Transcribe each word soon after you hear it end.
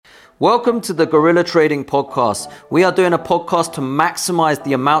Welcome to the Guerrilla Trading Podcast. We are doing a podcast to maximize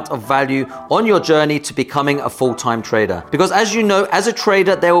the amount of value on your journey to becoming a full-time trader. Because as you know, as a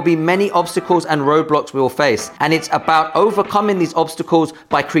trader, there will be many obstacles and roadblocks we will face. And it's about overcoming these obstacles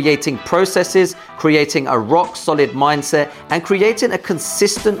by creating processes, creating a rock-solid mindset, and creating a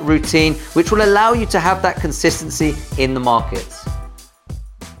consistent routine which will allow you to have that consistency in the markets.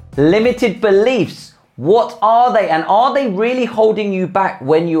 Limited beliefs. What are they, and are they really holding you back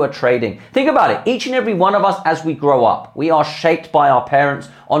when you are trading? Think about it. Each and every one of us, as we grow up, we are shaped by our parents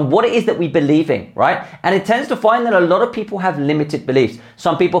on what it is that we believe in, right? And it tends to find that a lot of people have limited beliefs.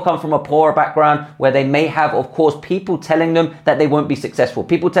 Some people come from a poorer background where they may have, of course, people telling them that they won't be successful.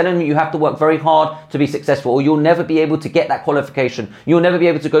 People telling them you have to work very hard to be successful, or you'll never be able to get that qualification. You'll never be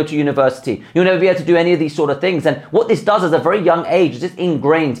able to go to university. You'll never be able to do any of these sort of things. And what this does at a very young age is just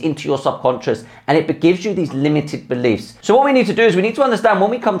ingrains into your subconscious, and it gives you these limited beliefs. So what we need to do is we need to understand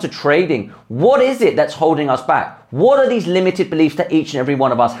when we come to trading, what is it that's holding us back? What are these limited beliefs that each and every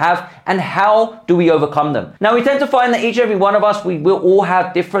one of us have, and how do we overcome them? Now, we tend to find that each and every one of us, we will all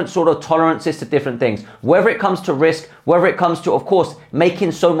have different sort of tolerances to different things, whether it comes to risk, whether it comes to, of course,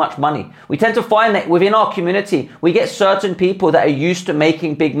 making so much money. We tend to find that within our community, we get certain people that are used to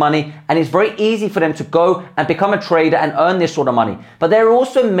making big money, and it's very easy for them to go and become a trader and earn this sort of money. But there are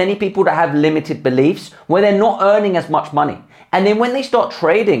also many people that have limited beliefs where they're not earning as much money. And then when they start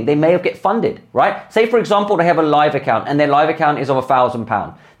trading, they may get funded, right? Say, for example, they have a live account and their live account is of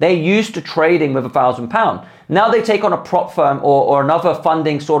 £1,000. They're used to trading with £1,000. Now they take on a prop firm or another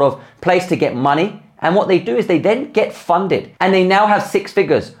funding sort of place to get money. And what they do is they then get funded, and they now have six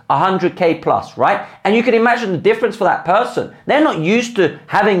figures, 100K plus, right? And you can imagine the difference for that person. They're not used to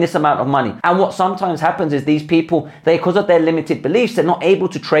having this amount of money. And what sometimes happens is these people, because of their limited beliefs, they're not able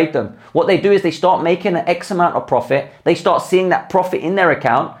to trade them. What they do is they start making an X amount of profit. They start seeing that profit in their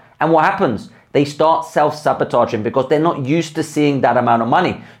account. And what happens? They start self-sabotaging because they're not used to seeing that amount of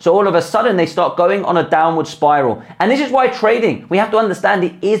money. So all of a sudden they start going on a downward spiral. And this is why trading, we have to understand,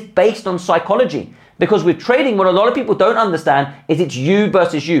 it is based on psychology. Because with trading, what a lot of people don't understand is it's you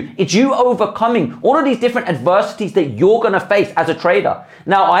versus you. It's you overcoming all of these different adversities that you're going to face as a trader.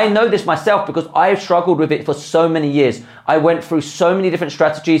 Now, I know this myself because I've struggled with it for so many years. I went through so many different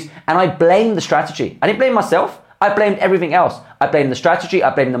strategies, and I blamed the strategy. I didn't blame myself. I blamed everything else. I blamed the strategy. I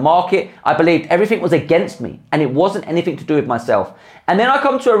blamed the market. I believed everything was against me, and it wasn't anything to do with myself. And then I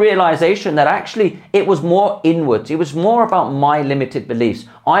come to a realization that actually it was more inwards. It was more about my limited beliefs.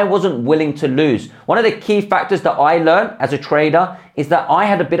 I wasn't willing to lose. One of the key factors that I learned as a trader is that I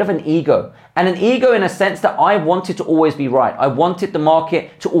had a bit of an ego. And an ego in a sense that I wanted to always be right. I wanted the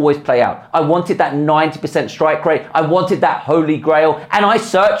market to always play out. I wanted that 90% strike rate. I wanted that holy grail. And I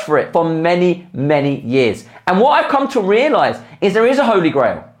searched for it for many, many years. And what I've come to realize is there is a holy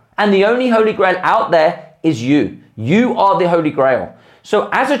grail. And the only holy grail out there is you. You are the holy grail. So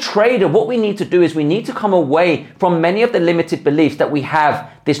as a trader, what we need to do is we need to come away from many of the limited beliefs that we have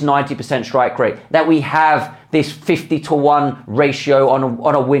this 90% strike rate, that we have this 50-to-1 ratio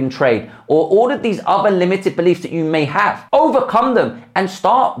on a win trade, or all of these other limited beliefs that you may have. Overcome them and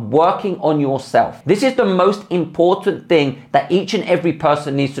start working on yourself. This is the most important thing that each and every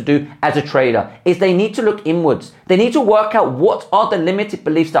person needs to do as a trader, is they need to look inwards. They need to work out what are the limited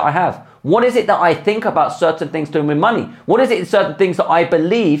beliefs that I have. What is it that I think about certain things doing with money? What is it in certain things that I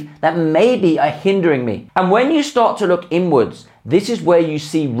believe that maybe are hindering me? And when you start to look inwards, this is where you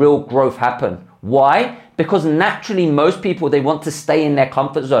see real growth happen. Why? Because naturally most people, they want to stay in their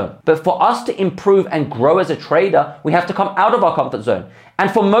comfort zone. But for us to improve and grow as a trader, we have to come out of our comfort zone. And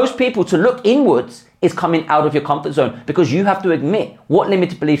for most people to look inwards is coming out of your comfort zone, because you have to admit what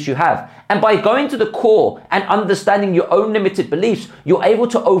limited beliefs you have. And by going to the core and understanding your own limited beliefs, you're able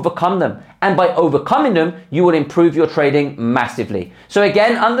to overcome them. And by overcoming them, you will improve your trading massively. So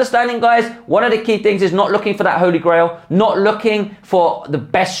again, understanding, guys, one of the key things is not looking for that holy grail, not looking for the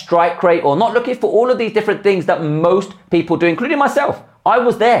best strike rate, or not looking for all of these different things that most people do, including myself. I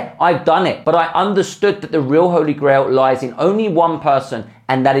was there, I've done it, but I understood that the real holy grail lies in only one person,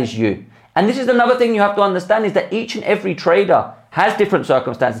 and that is you. And this is another thing you have to understand, is that each and every trader has different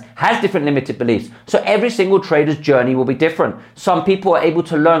circumstances, has different limited beliefs. So every single trader's journey will be different. Some people are able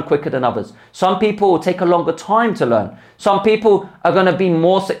to learn quicker than others. Some people will take a longer time to learn. Some people are going to be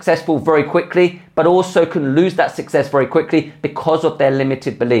more successful very quickly, but also can lose that success very quickly because of their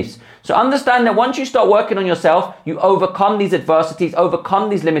limited beliefs. So understand that once you start working on yourself, you overcome these adversities, overcome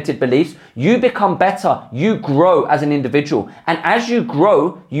these limited beliefs, you become better, you grow as an individual. And as you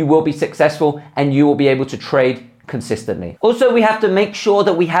grow, you will be successful and you will be able to trade consistently. Also, we have to make sure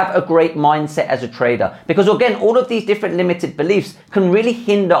that we have a great mindset as a trader, because again, all of these different limited beliefs can really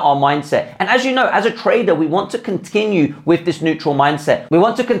hinder our mindset. And as you know, as a trader, we want to continue with this neutral mindset. We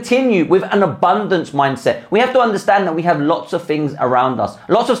want to continue with an abundance mindset. We have to understand that we have lots of things around us,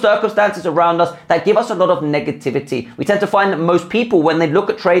 lots of circumstances around us that give us a lot of negativity. We tend to find that most people, when they look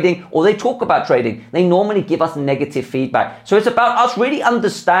at trading or they talk about trading, they normally give us negative feedback. So it's about us really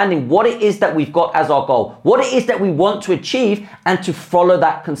understanding what it is that we've got as our goal, what it is that we want to achieve, and to follow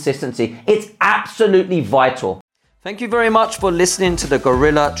that consistency. It's absolutely vital. Thank you very much for listening to the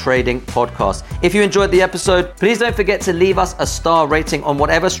Guerrilla Trading Podcast. If you enjoyed the episode, please don't forget to leave us a star rating on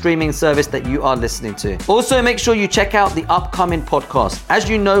whatever streaming service that you are listening to. Also, make sure you check out the upcoming podcast. As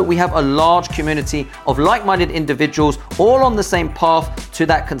you know, we have a large community of like-minded individuals all on the same path to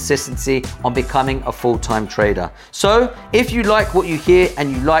that consistency on becoming a full-time trader. So if you like what you hear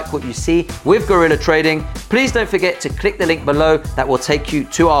and you like what you see with Guerrilla Trading, please don't forget to click the link below that will take you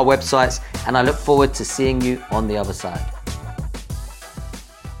to our websites, and I look forward to seeing you on the other side.